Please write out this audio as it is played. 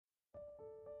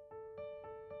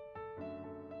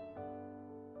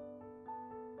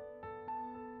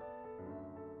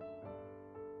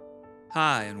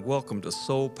Hi, and welcome to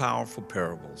So Powerful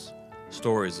Parables,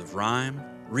 stories of rhyme,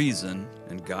 reason,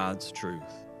 and God's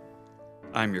truth.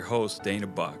 I'm your host, Dana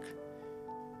Buck.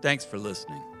 Thanks for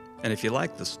listening. And if you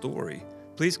like the story,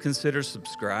 please consider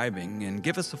subscribing and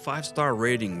give us a 5-star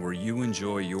rating where you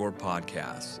enjoy your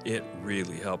podcasts. It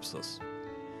really helps us.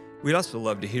 We'd also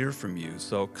love to hear from you,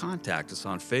 so contact us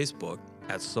on Facebook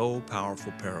at So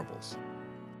Powerful Parables.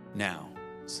 Now,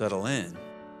 settle in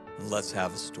and let's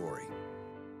have a story.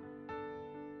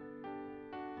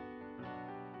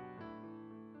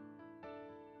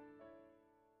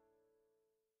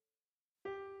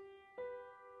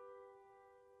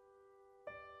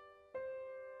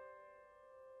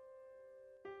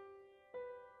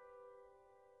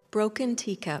 Broken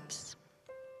Teacups,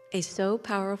 a So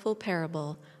Powerful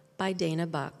Parable by Dana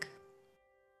Buck.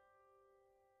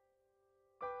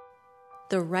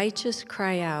 The righteous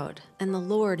cry out, and the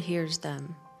Lord hears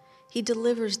them. He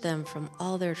delivers them from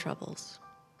all their troubles.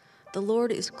 The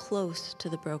Lord is close to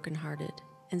the brokenhearted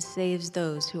and saves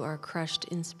those who are crushed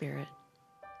in spirit.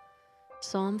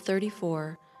 Psalm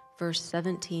 34, verse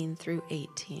 17 through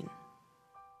 18.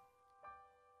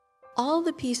 All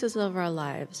the pieces of our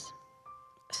lives,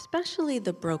 especially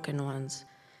the broken ones,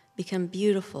 become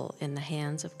beautiful in the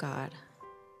hands of God.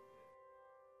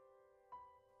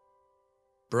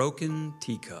 Broken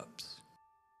Teacups,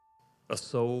 a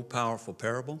So Powerful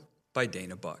Parable by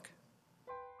Dana Buck.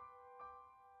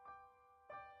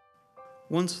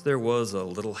 Once there was a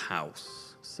little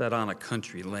house set on a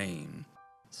country lane.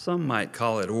 Some might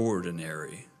call it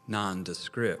ordinary,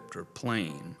 nondescript, or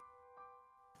plain.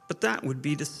 But that would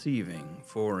be deceiving,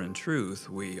 for in truth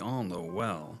we all know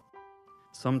well,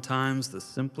 sometimes the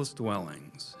simplest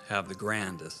dwellings have the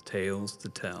grandest tales to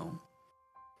tell.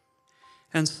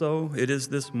 And so it is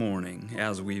this morning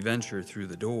as we venture through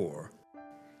the door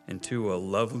into a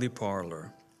lovely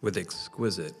parlor with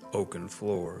exquisite oaken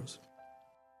floors.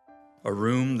 A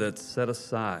room that's set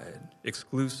aside,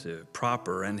 exclusive,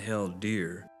 proper, and held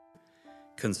dear,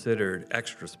 considered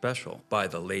extra special by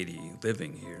the lady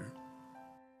living here.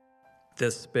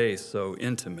 This space so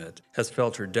intimate has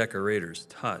felt her decorator's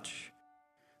touch,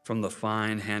 from the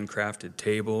fine handcrafted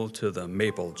table to the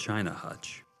maple china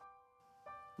hutch.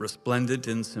 Resplendent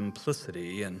in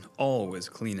simplicity and always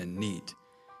clean and neat,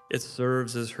 it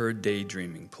serves as her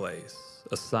daydreaming place,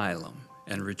 asylum,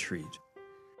 and retreat.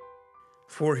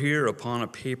 For here upon a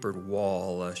papered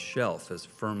wall a shelf is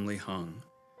firmly hung,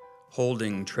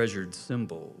 holding treasured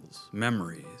symbols,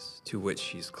 memories to which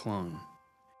she's clung.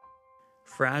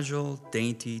 Fragile,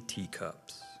 dainty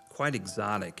teacups, quite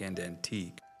exotic and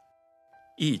antique.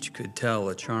 Each could tell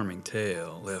a charming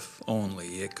tale if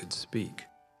only it could speak.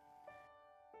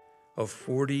 Of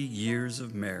 40 years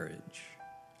of marriage,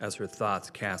 as her thoughts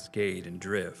cascade and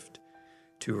drift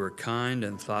to her kind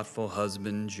and thoughtful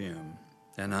husband Jim,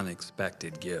 and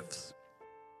unexpected gifts.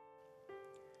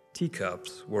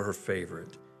 Teacups were her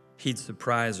favorite. He'd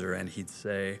surprise her and he'd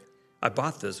say, "I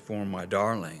bought this for my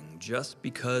darling just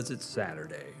because it's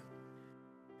Saturday."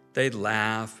 They'd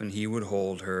laugh and he would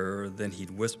hold her, then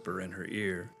he'd whisper in her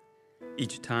ear,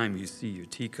 "Each time you see your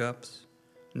teacups,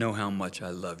 know how much I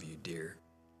love you, dear."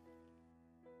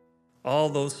 All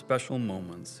those special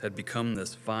moments had become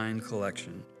this fine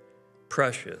collection,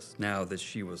 precious now that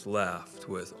she was left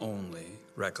with only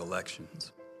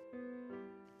recollections.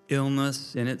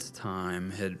 Illness in its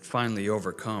time had finally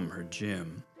overcome her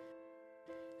Jim,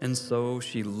 and so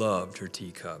she loved her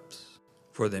teacups,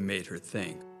 for they made her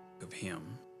think of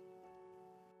him.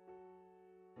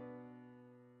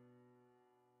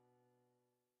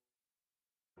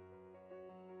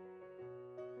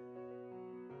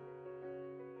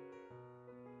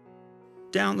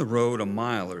 Down the road a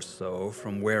mile or so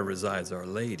from where resides Our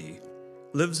Lady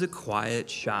lives a quiet,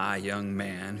 shy young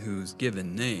man whose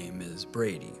given name is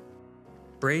Brady.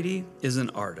 Brady is an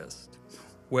artist.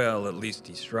 Well, at least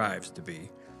he strives to be.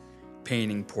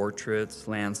 Painting portraits,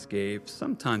 landscapes,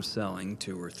 sometimes selling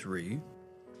 2 or 3.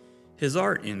 His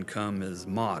art income is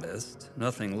modest,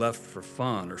 nothing left for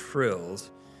fun or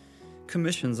frills.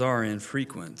 Commissions are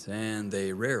infrequent, and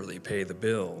they rarely pay the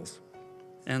bills.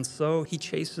 And so he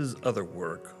chases other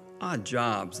work, odd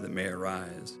jobs that may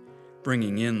arise,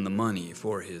 bringing in the money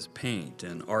for his paint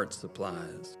and art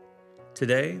supplies.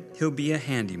 Today, he'll be a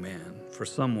handyman for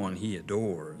someone he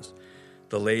adores.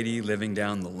 The lady living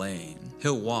down the lane,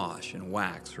 he'll wash and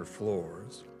wax her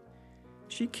floors.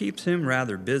 She keeps him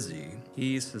rather busy.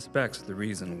 He suspects the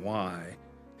reason why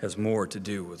has more to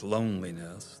do with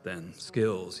loneliness than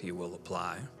skills he will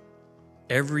apply.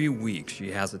 Every week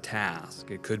she has a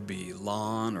task. It could be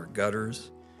lawn or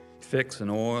gutters, fix and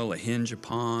oil a hinge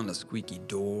upon a squeaky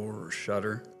door or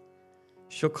shutter.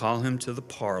 She'll call him to the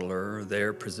parlor,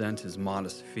 there present his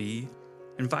modest fee,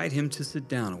 invite him to sit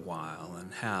down a while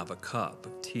and have a cup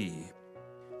of tea.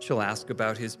 She'll ask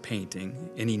about his painting,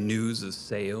 any news of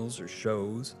sales or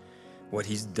shows, what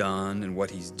he's done and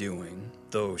what he's doing,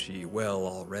 though she well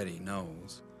already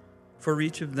knows. For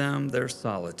each of them their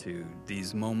solitude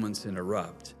these moments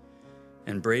interrupt,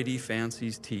 and Brady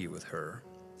fancies tea with her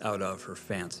out of her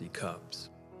fancy cups.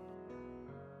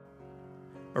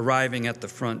 Arriving at the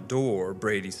front door,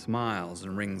 Brady smiles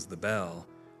and rings the bell.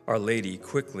 Our Lady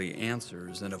quickly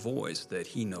answers in a voice that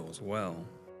he knows well.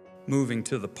 Moving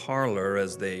to the parlor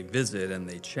as they visit and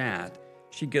they chat,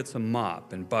 she gets a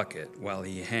mop and bucket while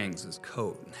he hangs his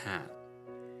coat and hat.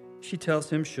 She tells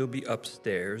him she'll be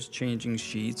upstairs changing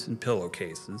sheets and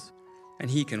pillowcases,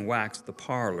 and he can wax the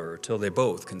parlor till they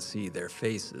both can see their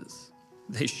faces.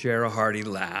 They share a hearty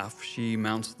laugh. She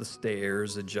mounts the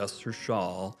stairs, adjusts her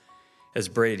shawl, as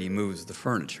Brady moves the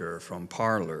furniture from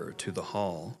parlor to the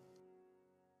hall.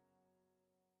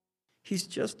 He's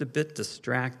just a bit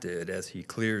distracted as he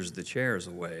clears the chairs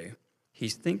away.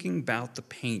 He's thinking about the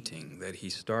painting that he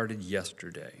started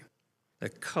yesterday, the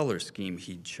color scheme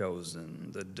he'd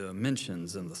chosen, the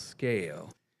dimensions and the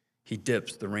scale. He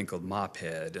dips the wrinkled mop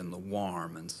head in the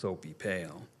warm and soapy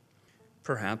pail.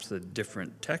 Perhaps a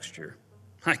different texture.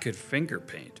 I could finger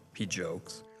paint, he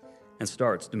jokes, and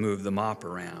starts to move the mop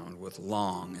around with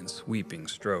long and sweeping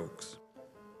strokes.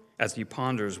 As he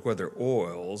ponders whether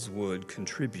oils would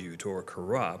contribute or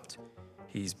corrupt,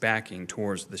 he's backing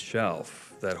towards the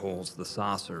shelf that holds the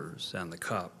saucers and the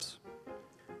cups.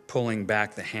 Pulling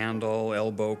back the handle,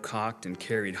 elbow cocked and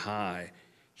carried high,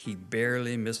 he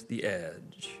barely missed the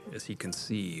edge as he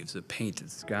conceives a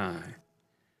painted sky.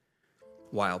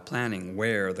 While planning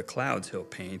where the clouds he'll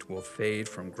paint will fade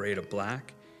from gray to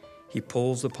black, he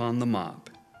pulls upon the mop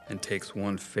and takes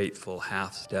one fateful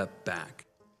half-step back.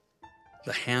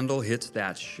 The handle hits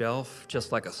that shelf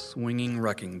just like a swinging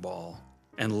wrecking ball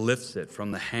and lifts it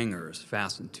from the hangers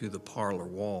fastened to the parlor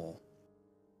wall.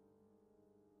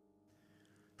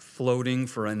 Floating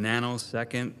for a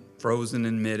nanosecond, frozen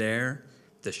in midair,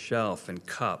 the shelf and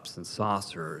cups and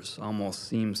saucers almost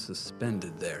seem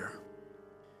suspended there.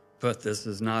 But this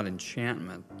is not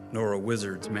enchantment, nor a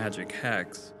wizard's magic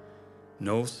hex.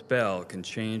 No spell can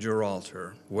change or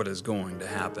alter what is going to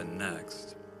happen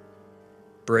next.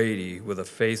 Brady, with a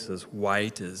face as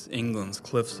white as England's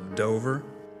cliffs of Dover,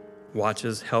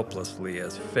 watches helplessly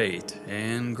as fate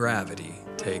and gravity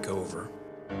take over.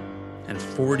 And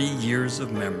 40 years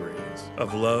of memories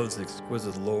of love's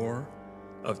exquisite lore,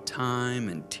 of time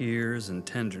and tears and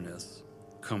tenderness,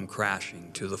 come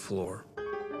crashing to the floor.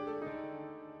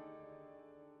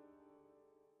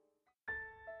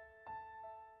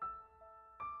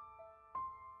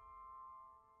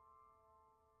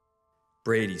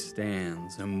 Brady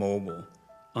stands immobile,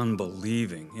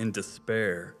 unbelieving, in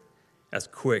despair, as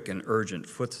quick and urgent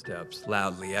footsteps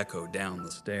loudly echo down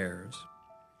the stairs.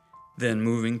 Then,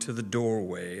 moving to the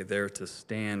doorway, there to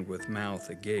stand with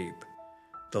mouth agape,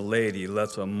 the lady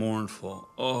lets a mournful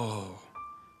 "oh"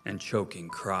 and choking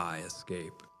cry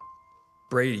escape.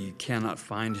 Brady cannot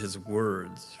find his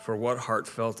words, for what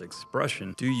heartfelt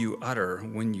expression do you utter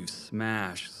when you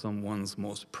smash someone's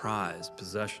most prized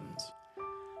possessions?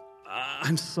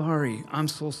 "I'm sorry, I'm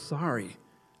so sorry,"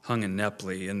 hung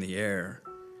ineptly in the air.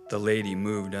 The lady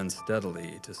moved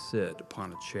unsteadily to sit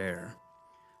upon a chair.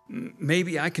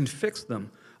 "Maybe I can fix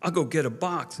them. I'll go get a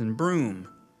box and broom."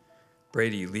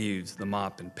 Brady leaves the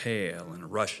mop and pail and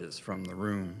rushes from the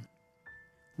room.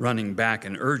 Running back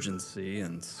in urgency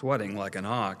and sweating like an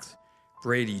ox,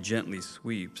 Brady gently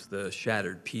sweeps the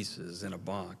shattered pieces in a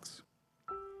box.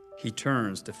 He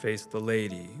turns to face the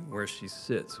lady where she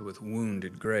sits with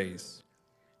wounded grace.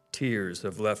 Tears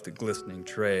have left a glistening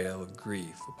trail of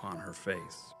grief upon her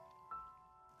face.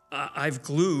 "I've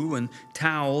glue and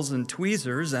towels and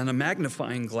tweezers and a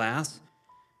magnifying glass."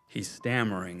 He's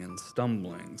stammering and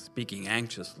stumbling, speaking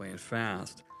anxiously and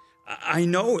fast. "I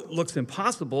know it looks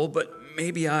impossible, but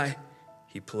maybe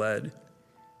he pled,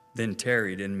 then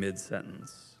tarried in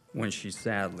mid-sentence when she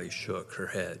sadly shook her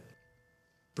head.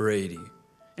 "Brady,"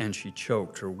 and she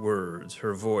choked her words,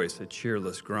 her voice a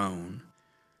cheerless groan.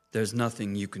 "There's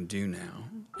nothing you can do now,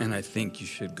 and I think you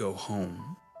should go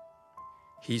home."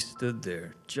 He stood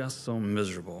there, just so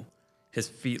miserable, his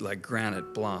feet like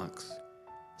granite blocks.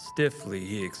 Stiffly,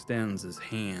 he extends his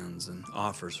hands and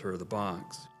offers her the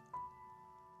box.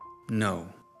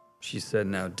 "No," she said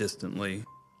now distantly,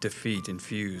 defeat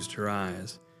infused her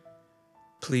eyes.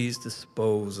 "Please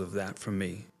dispose of that for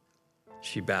me."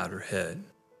 She bowed her head.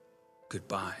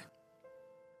 "Goodbye."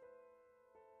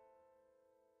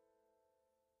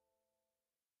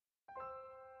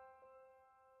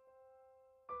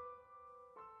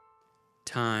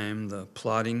 Time, the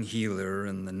plodding healer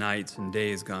in the nights and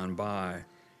days gone by,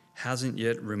 hasn't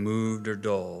yet removed or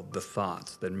dulled the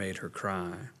thoughts that made her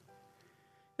cry.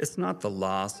 It's not the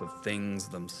loss of things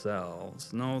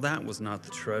themselves. No, that was not the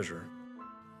treasure.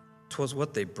 'Twas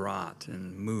what they brought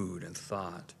in mood and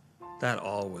thought. That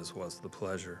always was the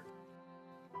pleasure.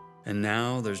 And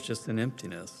now there's just an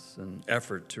emptiness, an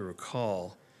effort to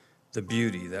recall the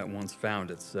beauty that once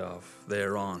found itself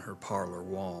there on her parlor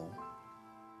wall.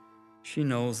 She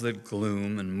knows that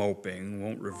gloom and moping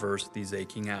won't reverse these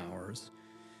aching hours,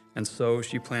 and so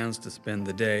she plans to spend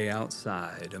the day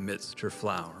outside amidst her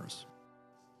flowers.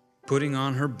 Putting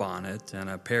on her bonnet and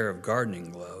a pair of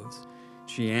gardening gloves,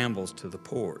 she ambles to the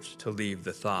porch to leave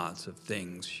the thoughts of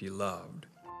things she loved.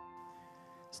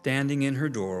 Standing in her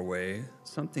doorway,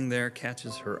 something there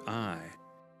catches her eye.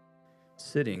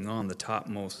 Sitting on the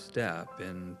topmost step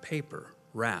in paper,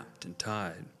 wrapped and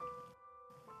tied.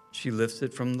 She lifts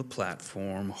it from the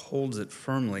platform, holds it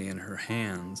firmly in her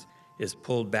hands, is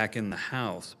pulled back in the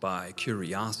house by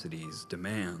curiosity's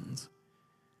demands.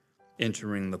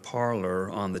 Entering the parlor,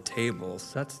 on the table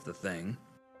sets the thing,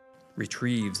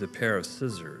 retrieves a pair of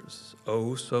scissors,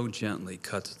 oh so gently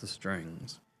cuts the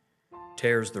strings,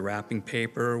 tears the wrapping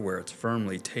paper where it's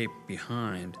firmly taped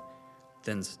behind,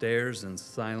 then stares in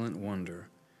silent wonder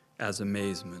as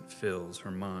amazement fills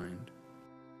her mind.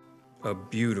 A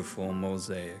beautiful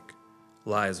mosaic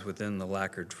lies within the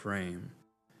lacquered frame.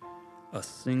 A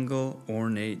single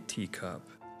ornate teacup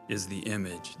is the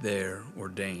image there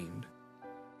ordained.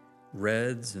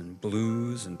 Reds and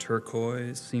blues and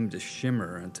turquoise seem to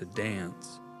shimmer and to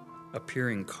dance,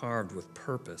 appearing carved with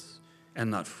purpose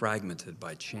and not fragmented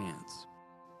by chance.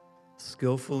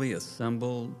 Skillfully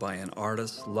assembled by an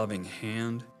artist's loving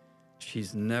hand,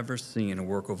 she's never seen a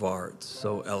work of art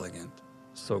so elegant,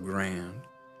 so grand.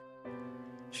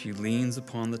 She leans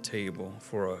upon the table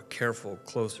for a careful,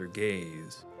 closer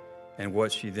gaze, and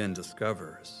what she then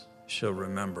discovers, she'll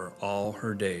remember all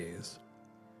her days.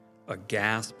 A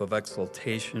gasp of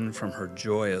exultation from her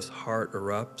joyous heart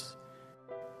erupts.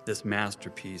 This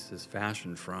masterpiece is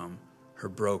fashioned from her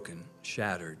broken,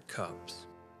 shattered cups.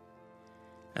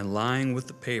 And lying with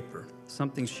the paper,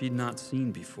 something she'd not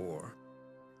seen before,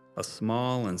 a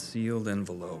small and sealed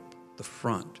envelope, the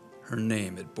front, her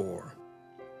name it bore.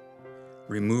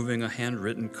 Removing a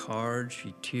handwritten card,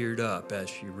 she teared up as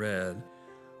she read,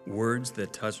 words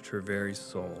that touched her very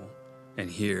soul, and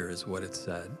here is what it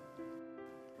said.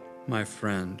 My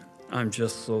friend, I'm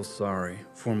just so sorry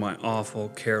for my awful,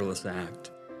 careless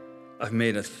act. I've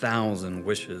made 1,000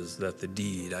 wishes that the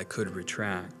deed I could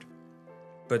retract.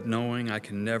 But knowing I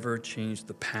can never change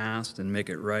the past and make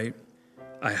it right,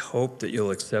 I hope that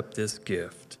you'll accept this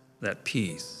gift, that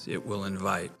peace it will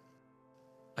invite.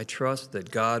 I trust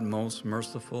that God most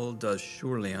merciful does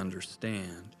surely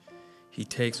understand. He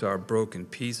takes our broken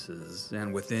pieces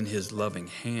and within his loving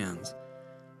hands,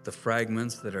 the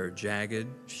fragments that are jagged,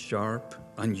 sharp,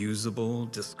 unusable,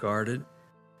 discarded,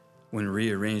 when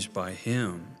rearranged by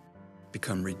him,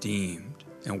 become redeemed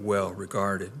and well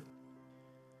regarded.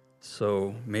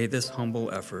 So may this humble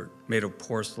effort, made of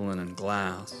porcelain and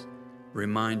glass,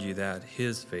 remind you that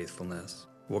his faithfulness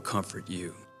will comfort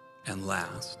you and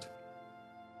last.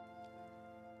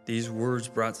 These words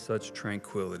brought such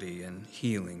tranquility and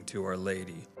healing to Our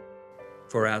Lady,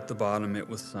 for at the bottom it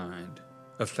was signed,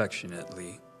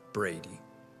 affectionately, Brady.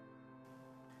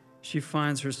 She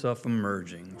finds herself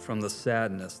emerging from the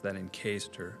sadness that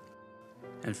encased her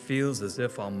and feels as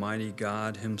if Almighty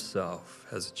God himself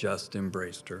has just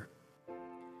embraced her.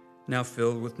 Now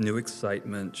filled with new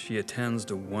excitement, she attends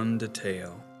to one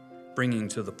detail, bringing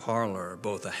to the parlor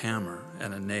both a hammer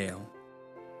and a nail.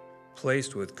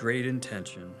 Placed with great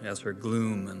intention as her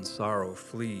gloom and sorrow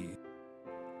flee,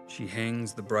 she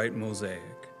hangs the bright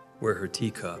mosaic where her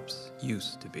teacups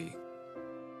used to be.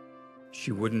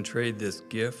 She wouldn't trade this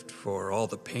gift for all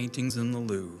the paintings in the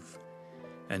Louvre,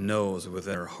 and knows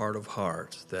within her heart of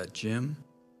hearts that Jim,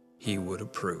 he would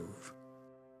approve.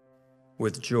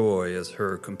 With joy as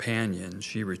her companion,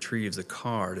 she retrieves a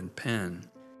card and pen.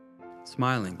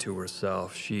 Smiling to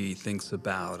herself, she thinks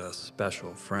about a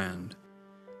special friend.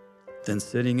 Then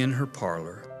sitting in her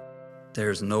parlor,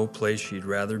 there's no place she'd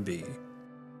rather be.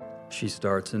 She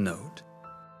starts a note.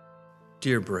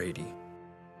 Dear Brady,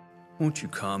 won't you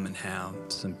come and have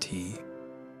some tea?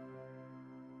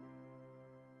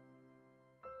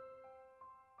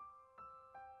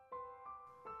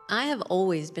 I have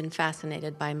always been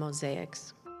fascinated by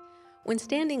mosaics. When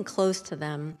standing close to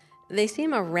them, they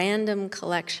seem a random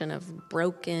collection of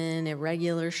broken,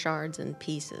 irregular shards and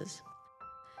pieces.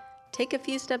 Take a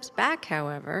few steps back,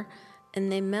 however,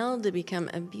 and they meld to become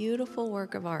a beautiful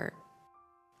work of art.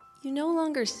 You no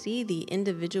longer see the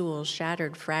individual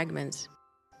shattered fragments,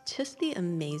 just the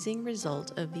amazing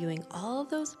result of viewing all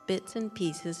those bits and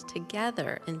pieces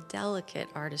together in delicate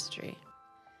artistry.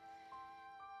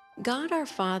 God our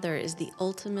Father is the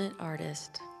ultimate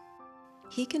artist.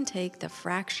 He can take the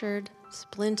fractured,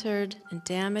 splintered, and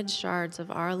damaged shards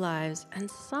of our lives and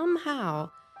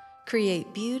somehow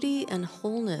create beauty and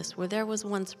wholeness where there was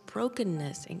once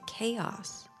brokenness and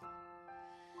chaos.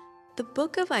 The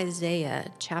book of Isaiah,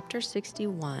 chapter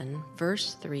 61,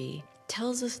 verse 3,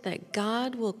 tells us that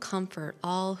God will comfort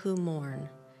all who mourn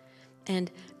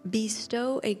and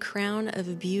bestow a crown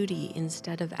of beauty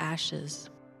instead of ashes,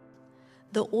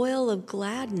 the oil of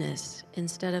gladness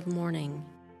instead of mourning,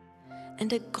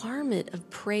 and a garment of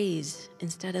praise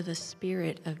instead of a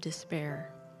spirit of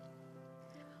despair.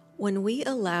 When we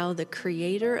allow the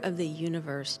Creator of the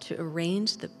universe to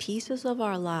arrange the pieces of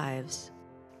our lives,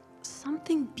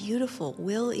 something beautiful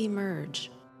will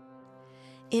emerge.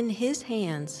 In His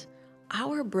hands,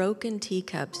 our broken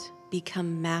teacups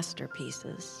become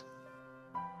masterpieces.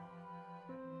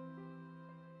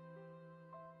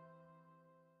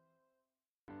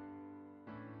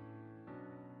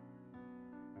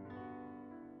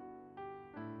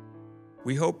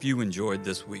 We hope you enjoyed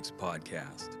this week's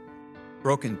podcast.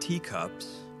 Broken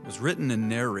Teacups was written and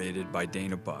narrated by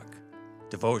Dana Buck.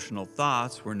 Devotional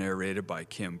Thoughts were narrated by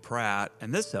Kim Pratt,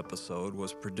 and this episode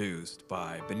was produced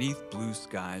by Beneath Blue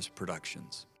Skies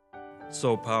Productions.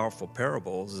 So Powerful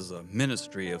Parables is a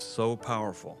ministry of So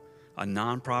Powerful, a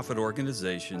nonprofit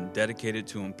organization dedicated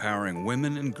to empowering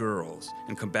women and girls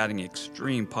and combating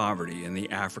extreme poverty in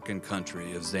the African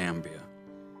country of Zambia.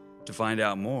 To find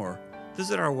out more,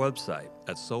 visit our website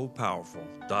at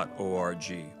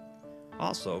sopowerful.org.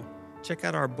 Also, check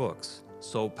out our books,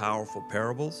 So Powerful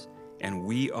Parables and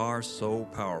We Are So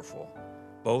Powerful,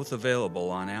 both available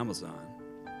on Amazon.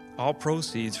 All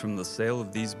proceeds from the sale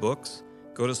of these books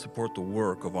go to support the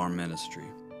work of our ministry.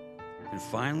 And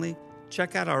finally,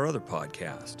 check out our other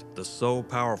podcast, the So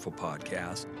Powerful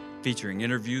Podcast, featuring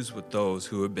interviews with those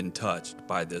who have been touched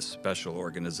by this special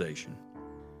organization.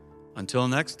 Until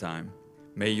next time,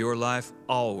 may your life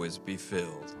always be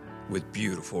filled with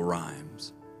beautiful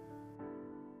rhymes.